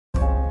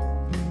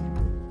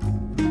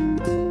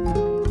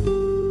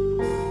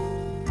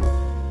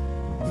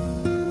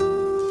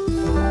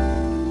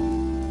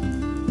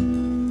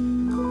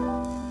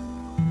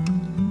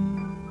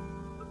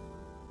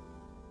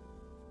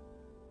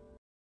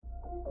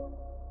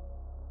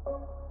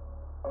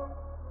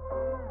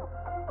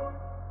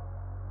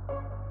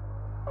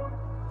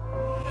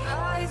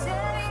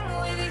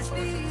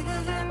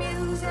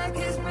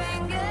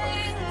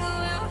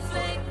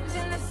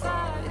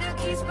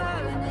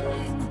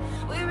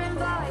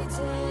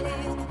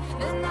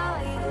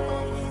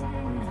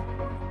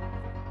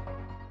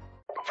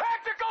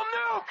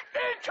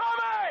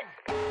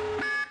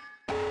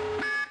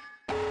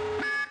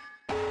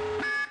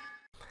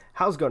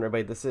How's it going,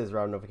 everybody? This is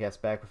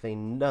Novakast back with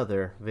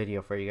another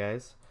video for you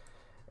guys.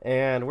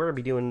 And we're going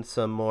to be doing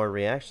some more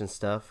reaction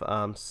stuff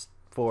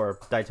for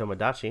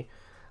Daitomodachi.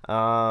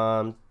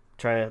 Trying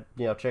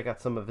to, check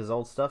out some of his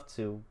old stuff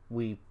till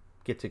we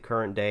get to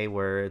current day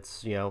where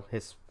it's,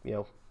 his,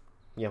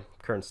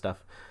 current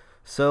stuff.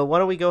 So why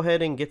don't we go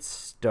ahead and get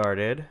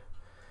started.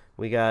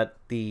 We got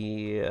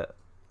the,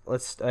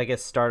 let's, I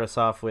guess, start us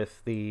off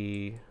with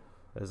the,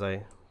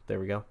 there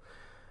we go.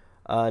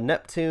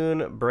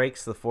 Neptune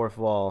breaks the fourth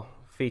wall.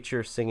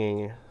 Feature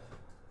singing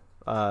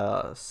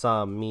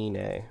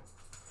Samine.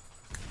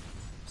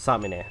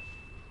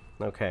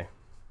 Okay.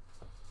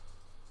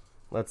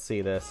 Let's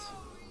see this.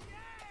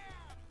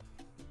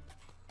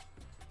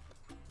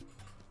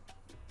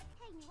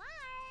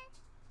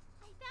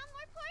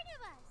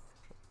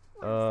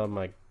 Oh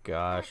my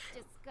gosh.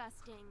 That's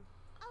disgusting.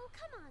 Oh,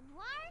 come on,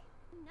 Noir.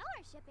 You know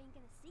our ship ain't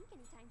gonna sink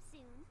anytime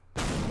soon.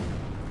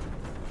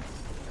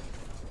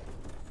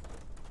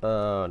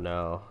 Oh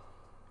no.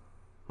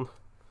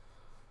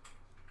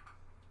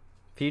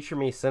 Future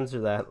me censor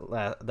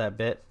that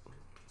bit.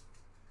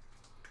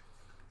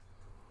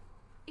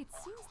 It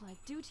seems like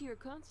due to your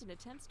constant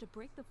attempts to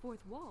break the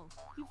fourth wall,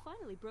 you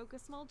finally broke a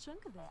small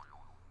chunk of it.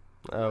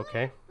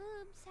 Okay.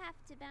 Boobs have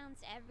to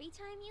bounce every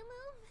time you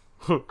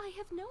move? I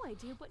have no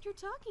idea what you're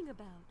talking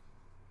about.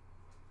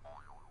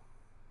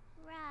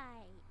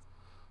 Right.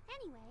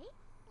 Anyway,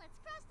 let's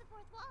cross the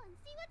fourth wall and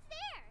see what's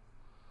there.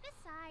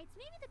 Besides,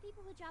 maybe the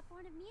people who drop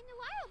porn of me and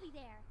Noir will be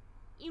there.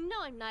 You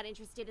know I'm not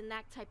interested in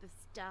that type of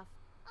stuff.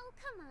 Oh,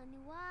 come on,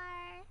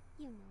 Noir.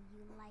 You know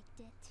you liked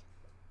it.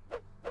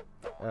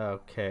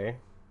 Okay.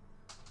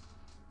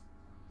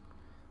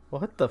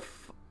 What the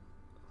f...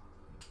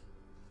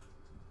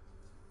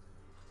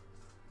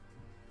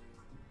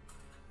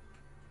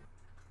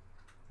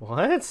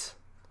 What?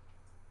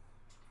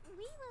 We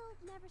will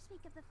never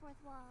speak of the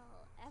fourth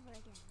wall ever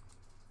again.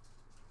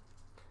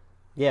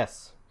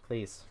 Yes,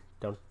 please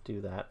don't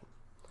do that.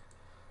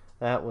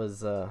 That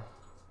was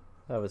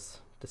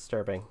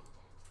disturbing.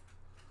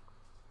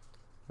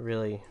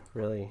 Really,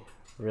 really,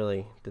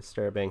 really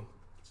disturbing.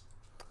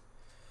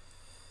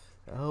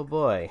 Oh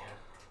boy.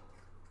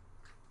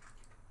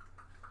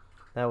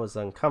 That was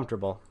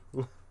uncomfortable.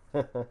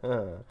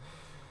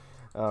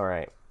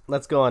 Alright,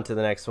 let's go on to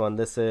the next one.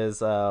 This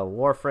is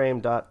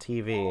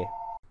Warframe.tv.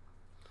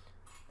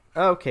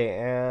 Okay,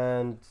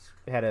 and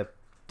had to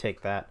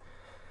take that.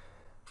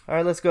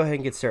 Alright, let's go ahead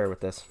and get started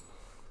with this.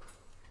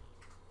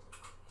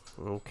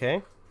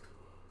 Okay.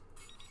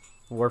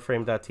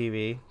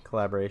 Warframe.tv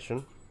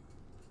collaboration.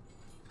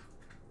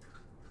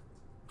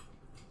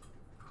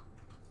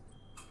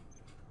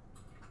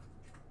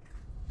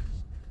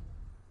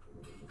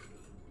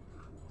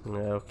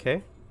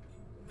 Okay.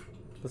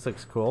 This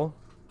looks cool.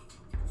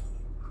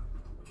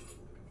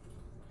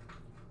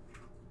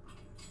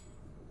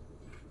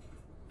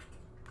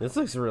 This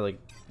looks really,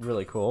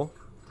 really cool.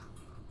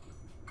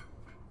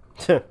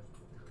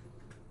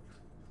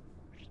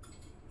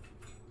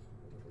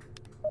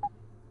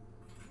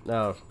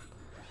 No.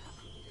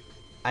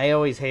 I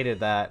always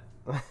hated that.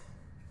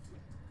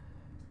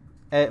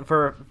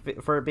 For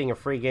it being a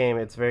free game,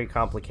 it's very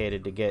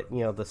complicated to get,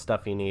 the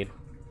stuff you need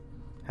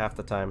half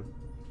the time.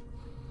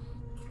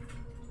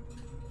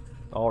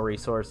 All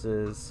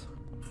resources.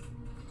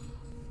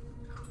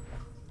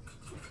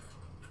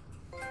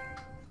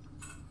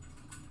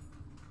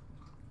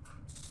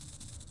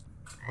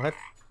 What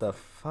the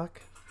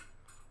fuck?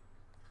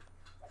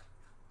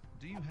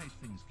 Do you hate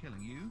things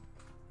killing you?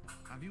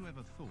 Have you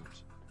ever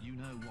thought, you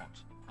know what,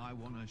 I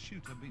want to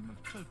shoot a beam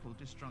of total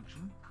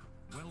destruction?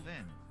 Well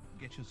then,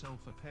 get yourself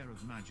a pair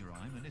of Magi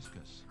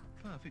meniscus,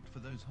 perfect for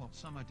those hot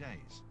summer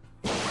days.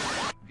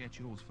 Get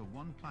yours for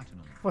 1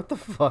 platinum. What the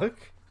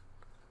fuck?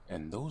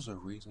 And those are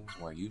reasons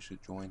why you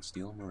should join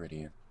Steel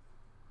Meridian.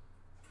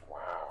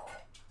 Wow.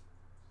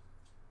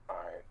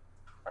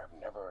 I've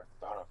never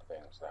thought of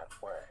things that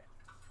way.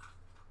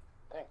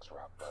 Thanks,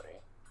 Rock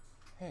Buddy.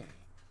 Hey,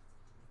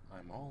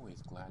 I'm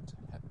always glad to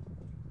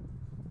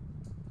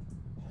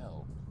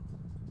help.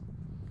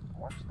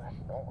 What's that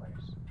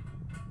noise?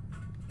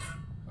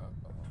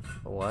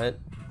 Uh-oh. What?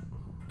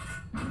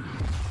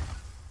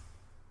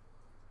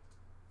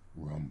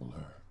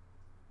 Rumbler,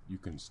 you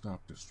can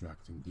stop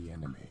distracting the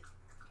enemy.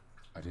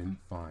 I didn't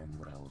find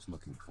what I was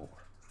looking for.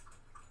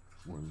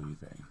 We're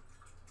leaving.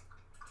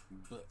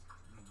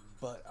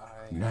 But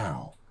I...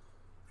 Now!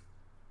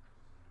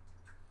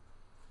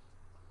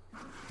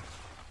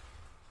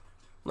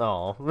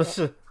 Oh,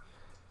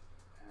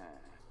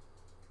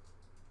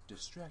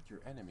 distract your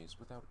enemies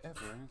without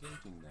ever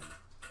engaging them.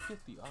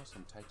 Get the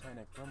awesome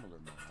Titanic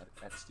Rumbler mod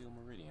at Steel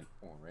Meridian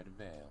or Red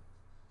Veil.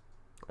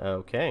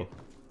 Okay.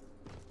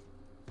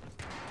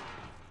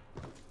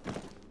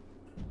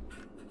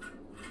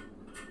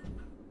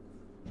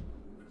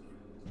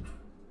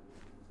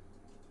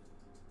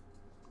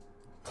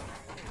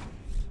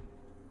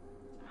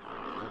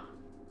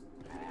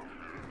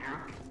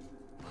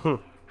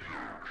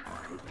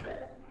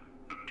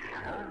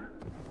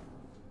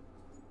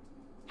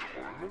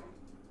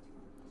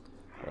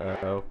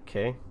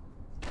 Okay.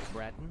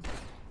 Bratton,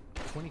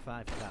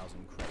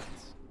 25,000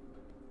 credits.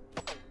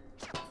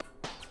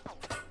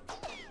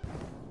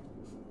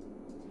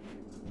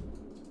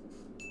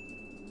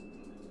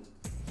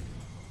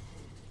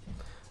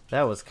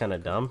 That was kind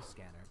of dumb.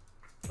 Scanner,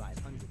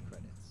 500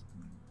 credits.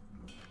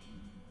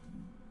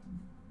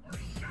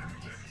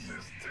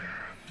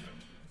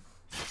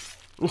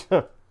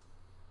 A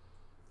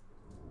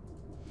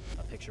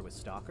picture with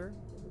Stalker?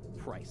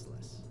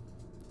 Priceless.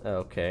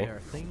 Okay. There are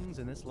things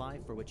in this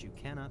life for which you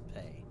cannot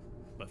pay.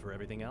 But for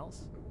everything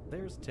else,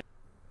 there's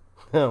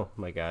Oh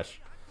my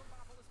gosh.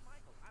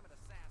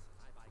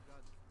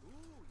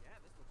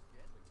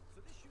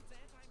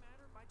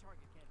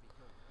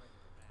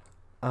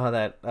 Oh,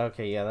 that,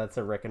 okay, yeah, that's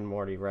a Rick and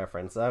Morty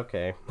reference.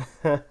 Okay.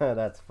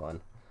 That's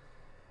fun.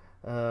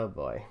 Oh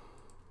boy.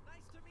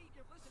 Nice to meet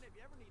you. Listen, if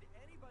you ever need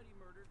anybody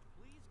murdered,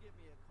 please give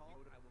me a call.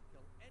 I will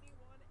kill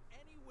anyone,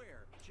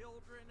 anywhere.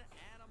 Children,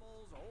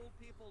 animals, old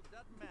people,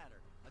 doesn't matter.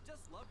 I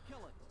just love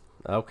killing.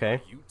 Okay.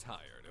 Are you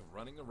tired of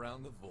running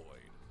around the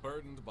void,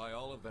 burdened by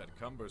all of that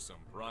cumbersome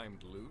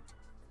primed loot?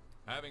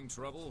 Having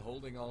trouble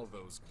holding all of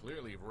those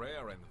clearly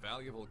rare and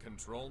valuable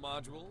control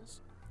modules?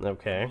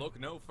 Okay. Look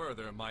no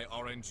further, my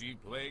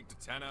RNG-plagued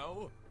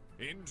Tenno.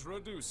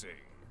 Introducing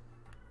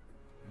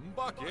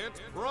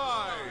Bucket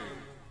Prime!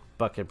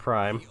 Bucket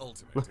Prime. The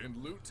ultimate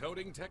in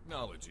loot-toting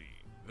technology.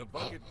 The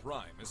Bucket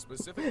Prime is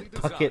specifically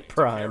designed Bucket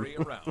Prime. to carry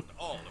around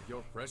all of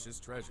your precious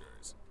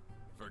treasures.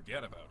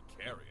 Forget about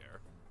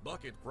carrier.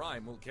 Bucket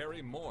Prime will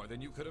carry more than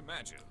you could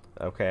imagine.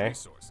 Okay.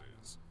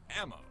 Resources,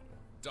 ammo,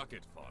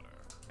 ducat fodder,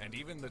 and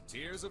even the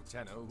tears of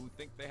Tenno who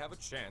think they have a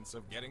chance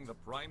of getting the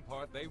prime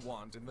part they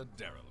want in the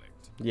derelict.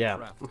 Yeah.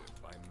 Crafted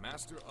by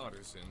master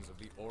artisans of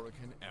the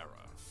Orokin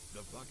era,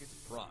 the Bucket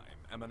Prime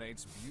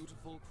emanates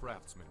beautiful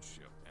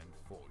craftsmanship and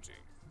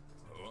forging.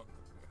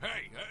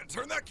 Hey,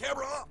 turn that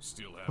camera off!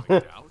 Still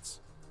having doubts?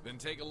 Then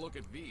take a look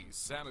at these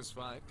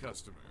satisfied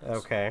customers.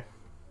 Okay.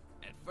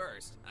 At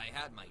first, I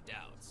had my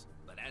doubts,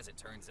 but as it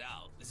turns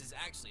out, this is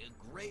actually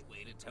a great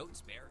way to tote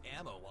spare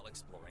ammo while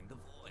exploring the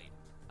void.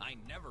 I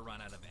never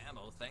run out of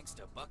ammo thanks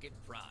to Bucket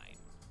Prime.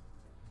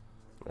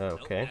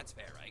 Okay. Nope, that's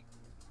fair, right?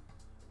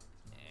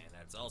 And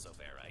that's also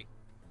fair, right?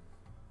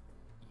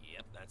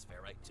 Yep, that's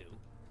fair, right, too.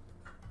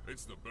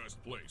 It's the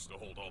best place to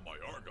hold all my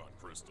argon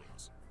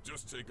crystals.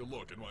 Just take a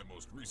look at my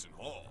most recent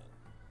haul.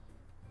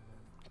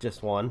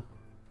 Just one.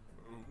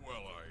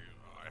 Well,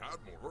 I had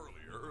more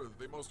earlier.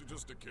 They mostly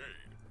just decayed.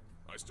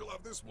 I still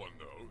have this one,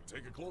 though.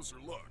 Take a closer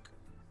look.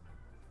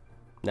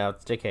 Now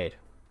it's decayed.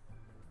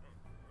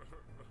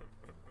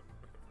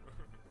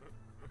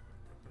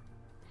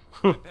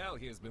 My pal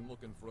here's been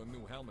looking for a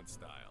new helmet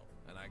style,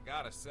 and I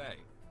gotta say,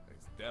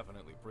 it's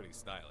definitely pretty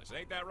stylish.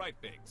 Ain't that right,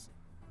 Biggs?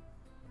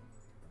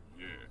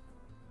 Yeah.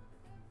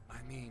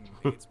 I mean,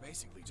 it's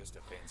basically just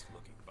a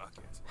fancy-looking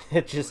bucket.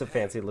 It's just a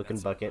fancy-looking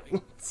bucket.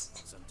 Right.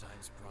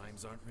 Sometimes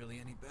primes aren't really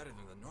any better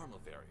than the normal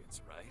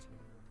variants, right?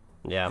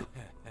 Yeah.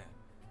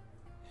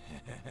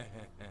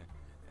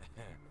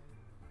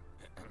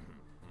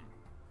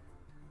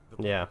 The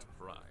Yeah. Bucket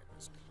Prime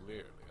is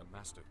clearly a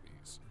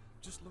masterpiece.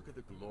 Just look at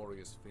the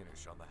glorious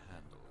finish on the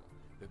handle,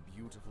 the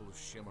beautiful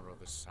shimmer of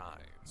the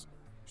sides.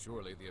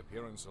 Surely the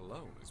appearance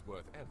alone is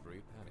worth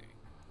every penny.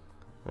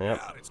 Yep.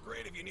 God, it's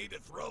great if you need to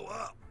throw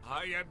up.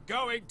 I am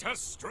going to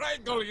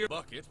strangle you,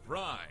 Bucket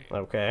Prime.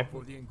 Okay.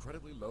 For the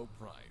incredibly low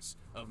price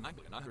of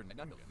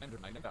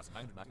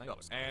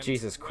 $9,999,999 and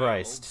Jesus 12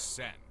 Christ.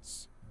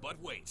 cents.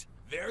 But wait,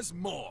 there's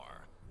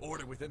more.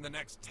 Order within the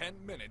next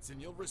 10 minutes and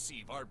you'll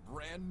receive our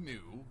brand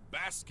new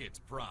Basket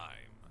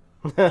Prime.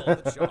 All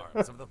the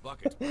charms of the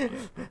Bucket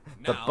Prime.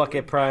 The Now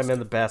Bucket in Prime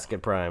and the basket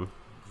Basket Prime.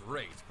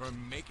 Great for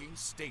making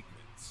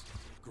statements.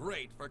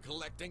 Great for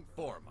collecting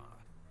forma.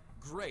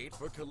 Great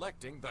for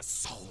collecting the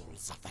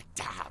souls of the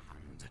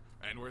damned.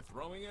 And we're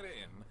throwing it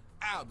in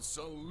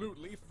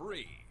absolutely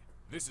free.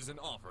 This is an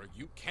offer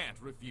you can't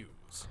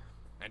refuse.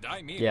 And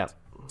I mean Yep. it.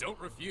 Don't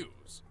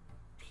refuse.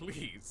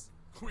 Please.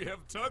 We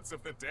have tons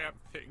of the damn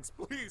things.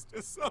 Please,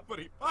 just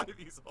somebody buy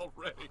these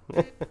already.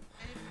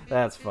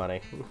 That's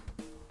funny.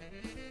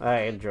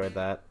 I enjoyed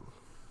that.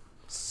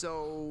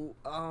 So,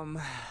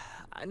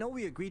 I know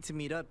we agreed to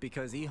meet up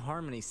because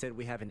eHarmony said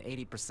we have an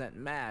 80%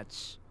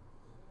 match,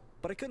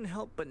 but I couldn't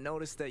help but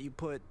notice that you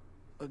put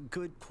a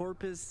good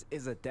corpus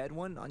is a dead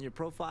one on your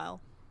profile.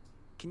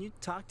 Can you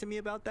talk to me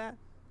about that?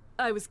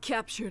 I was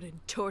captured and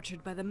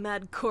tortured by the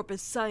mad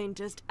corpus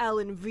scientist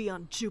Alan V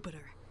on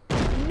Jupiter.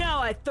 Now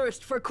I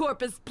thirst for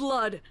corpus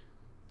blood!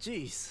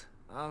 Jeez,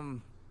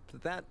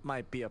 that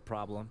might be a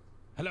problem.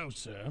 Hello,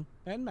 sir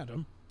and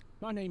madam.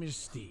 My name is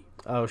Steve.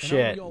 Oh and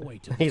shit. I'll be your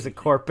waiter He's this a evening.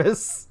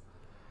 corpus.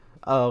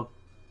 Oh.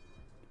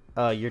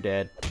 Oh, you're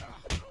dead.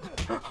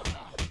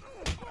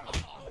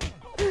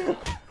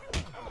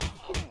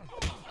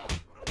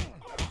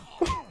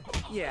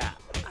 Yeah,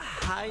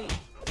 I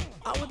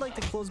would like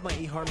to close my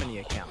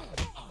eHarmony account.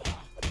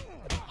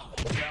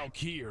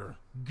 Valkyr,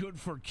 good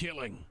for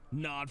killing,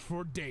 not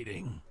for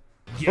dating.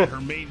 Get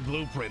her main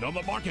blueprint on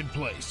the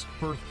marketplace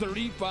for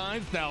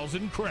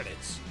 35,000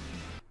 credits.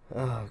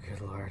 Oh,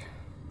 good lord.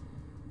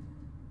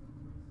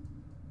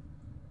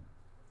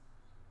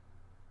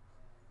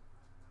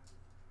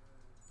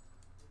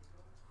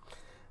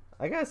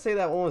 I gotta say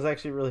that one was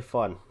actually really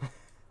fun.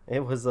 It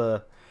was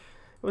an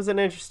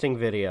interesting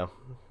video.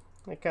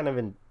 I kind of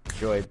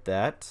enjoyed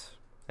that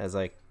as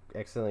I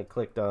accidentally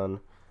clicked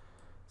on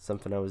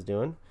something I was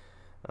doing.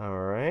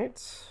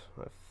 Alright,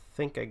 I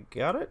think I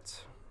got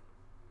it.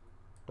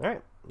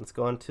 Alright, let's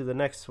go on to the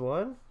next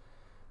one,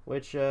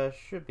 which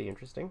should be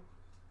interesting.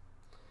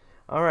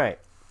 Alright,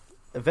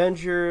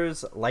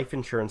 Avengers life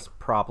insurance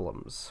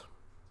problems.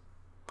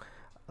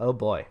 Oh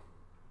boy.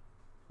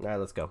 Alright,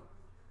 let's go.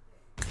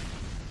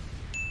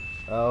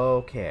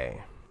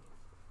 Okay.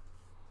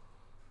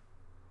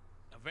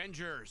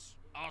 Avengers,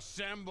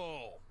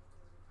 assemble!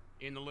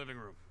 In the living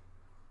room.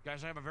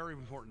 Guys, I have a very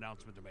important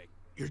announcement to make.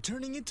 You're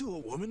turning into a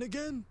woman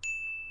again?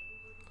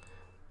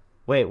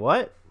 Wait,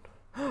 what?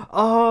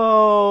 Oh,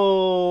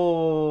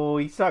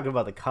 he's talking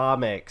about the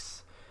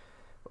comics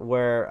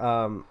where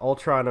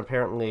Ultron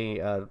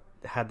apparently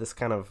had this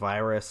kind of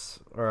virus,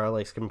 or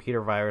like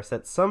computer virus,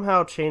 that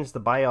somehow changed the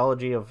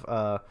biology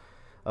of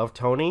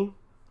Tony.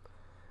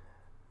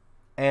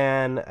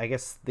 And I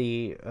guess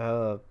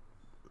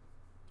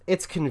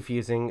it's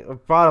confusing.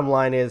 Bottom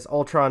line is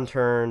Ultron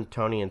turned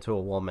Tony into a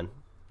woman.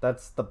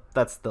 That's the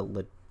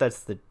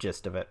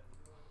gist of it.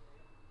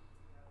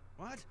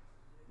 What?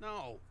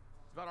 No.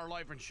 It's about our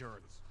life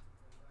insurance.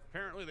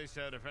 Apparently they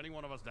said if any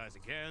one of us dies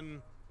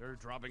again, they're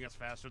dropping us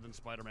faster than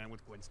Spider-Man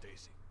with Gwen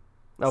Stacy.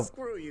 Oh.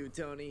 Screw you,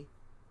 Tony.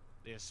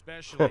 They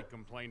especially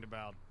complained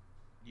about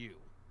you.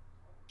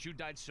 You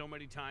died so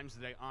many times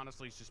that they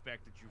honestly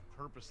suspect that you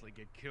purposely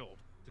get killed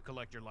to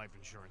collect your life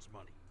insurance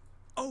money.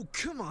 Oh,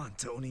 come on,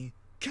 Tony.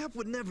 Cap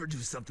would never do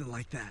something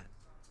like that.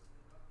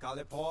 Call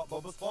it Port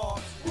Bubba's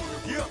fault.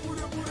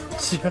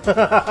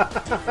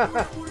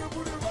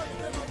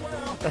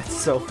 That's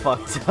so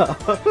fucked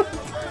up.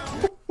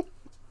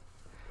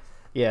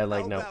 Yeah,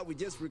 like, no. How about we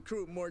just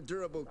recruit more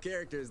durable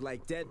characters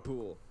like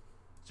Deadpool?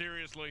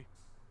 Seriously?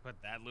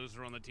 Put that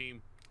loser on the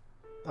team?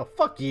 Oh,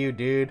 fuck you,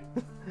 dude.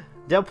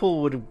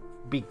 Deadpool would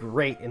be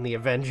great in the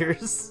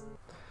Avengers.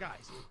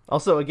 Guys.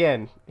 Also,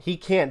 again, he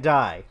can't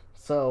die.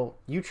 So,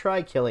 you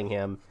try killing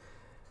him.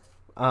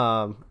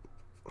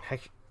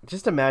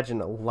 Just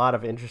imagine a lot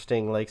of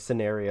interesting, like,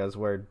 scenarios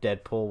where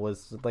Deadpool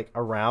was, like,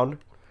 around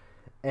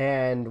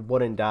and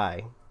wouldn't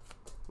die.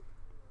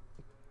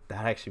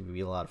 That'd actually be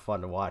a lot of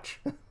fun to watch.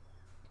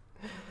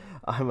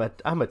 I'm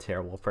a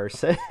terrible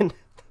person.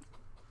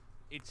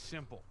 It's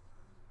simple.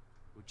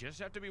 We just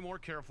have to be more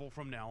careful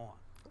from now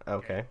on.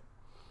 Okay.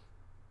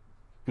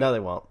 No,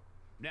 they won't.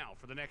 Now,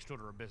 for the next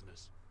order of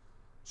business.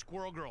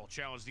 Squirrel Girl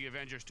challenged the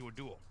Avengers to a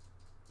duel.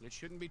 It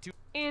shouldn't be too...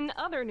 In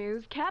other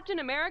news, Captain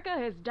America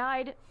has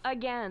died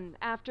again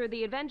after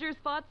the Avengers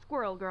fought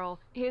Squirrel Girl.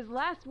 His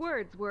last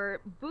words were,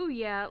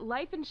 "Booyah,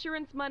 life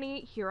insurance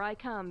money, here I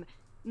come."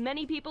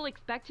 Many people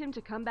expect him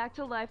to come back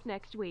to life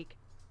next week.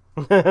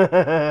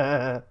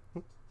 That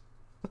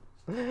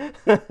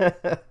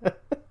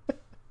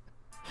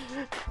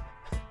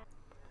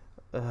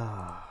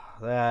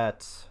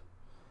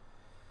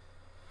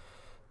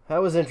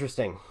was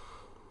interesting.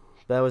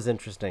 That was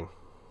interesting.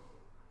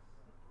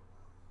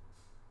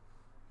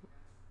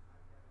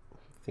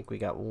 I think we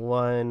got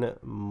one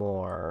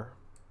more.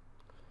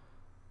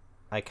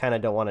 I kind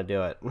of don't want to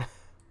do it.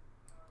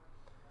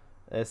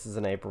 This is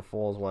an April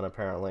Fool's one,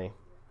 apparently.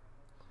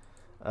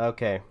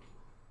 Okay.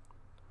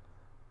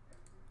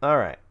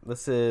 Alright.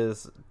 This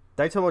is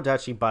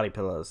Daitomodachi body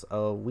pillows. A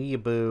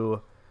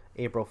weeaboo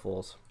April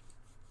Fool's.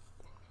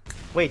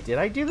 Wait, did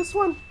I do this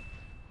one?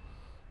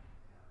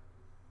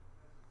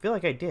 I feel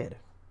like I did.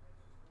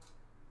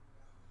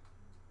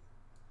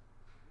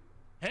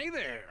 Hey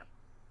there!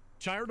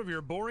 Tired of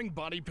your boring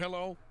body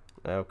pillow?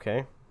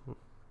 Okay.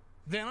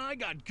 Then I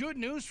got good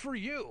news for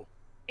you.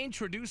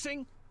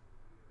 Introducing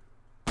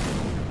the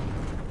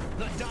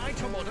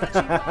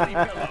Daitomodachi body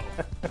pillow.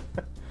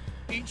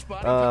 Each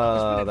body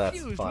pillow has been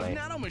infused with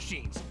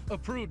nanomachines,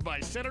 approved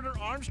by Senator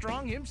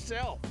Armstrong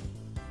himself.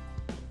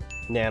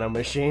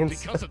 Nanomachines?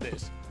 Because of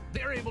this,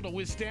 they're able to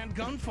withstand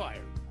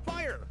gunfire,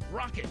 fire,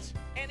 rockets,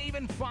 and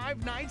even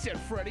 5 nights at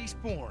Freddy's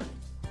Spawn.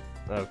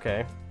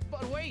 Okay.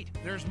 But wait,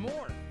 there's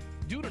more.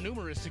 Due to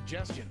numerous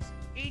suggestions,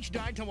 each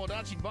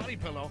Daitomodachi body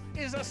pillow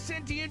is a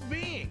sentient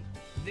being.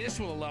 This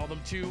will allow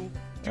them to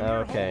do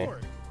your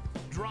homework,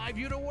 drive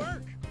you to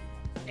work,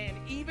 and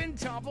even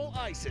topple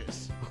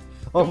ISIS.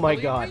 Oh my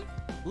god. Me?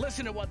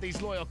 Listen to what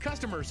these loyal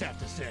customers have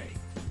to say.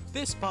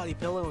 This body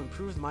pillow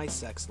improved my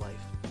sex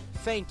life.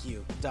 Thank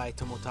you,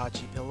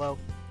 Daitomodachi pillow.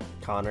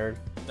 Connor.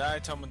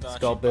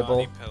 Daitomodachi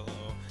body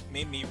pillow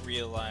made me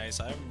realize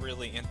I'm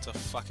really into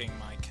fucking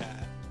my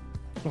cat.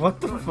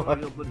 What the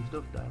fuck? Your bloody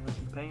stuff down unless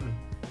you pay me.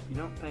 If you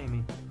don't pay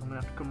me, I'm gonna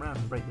have to come round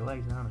and break your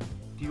legs, aren't I?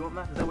 Do you want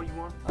that? Is that what you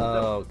want?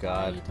 Oh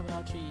god.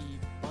 Daitomodachi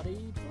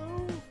body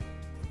pillow?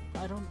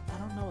 I don't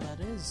know what that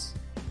is.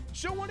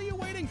 So what are you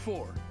waiting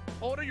for?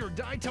 Order your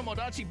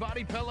Daitomodachi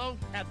body pillow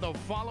at the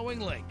following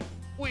link.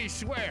 We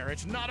swear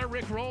it's not a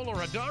Rickroll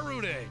or a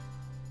Darude.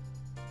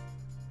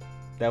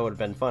 That would have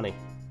been funny.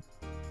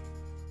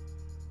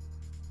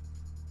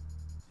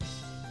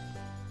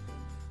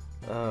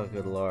 Oh,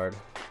 good lord.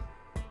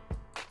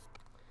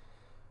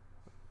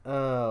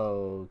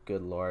 Oh,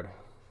 good lord.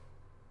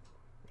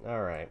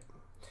 Alright.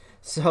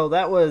 So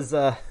that was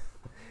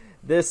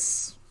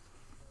this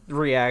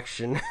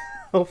reaction.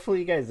 Hopefully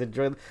you guys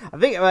enjoyed.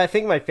 I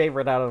think my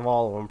favorite out of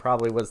all of them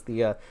probably was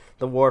the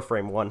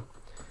Warframe one.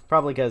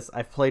 Probably because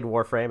I've played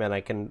Warframe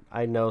and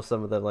I know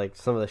some of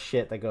the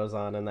shit that goes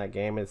on in that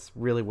game. It's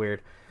really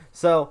weird.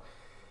 So,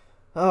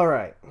 all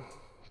right.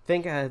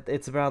 Think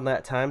it's around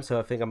that time, so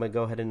I think I'm gonna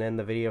go ahead and end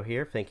the video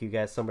here. Thank you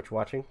guys so much for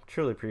watching.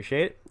 Truly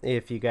appreciate it.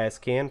 If you guys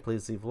can,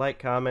 please leave a like,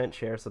 comment,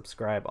 share,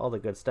 subscribe, all the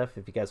good stuff.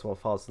 If you guys want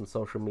to follow us on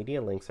social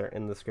media, links are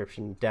in the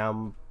description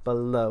down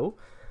below,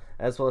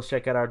 as well as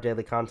check out our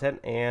daily content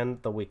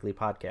and the weekly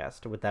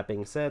podcast. With that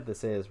being said,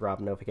 this is Rob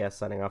Novakast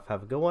signing off.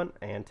 Have a good one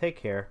and take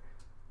care.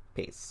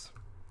 Peace.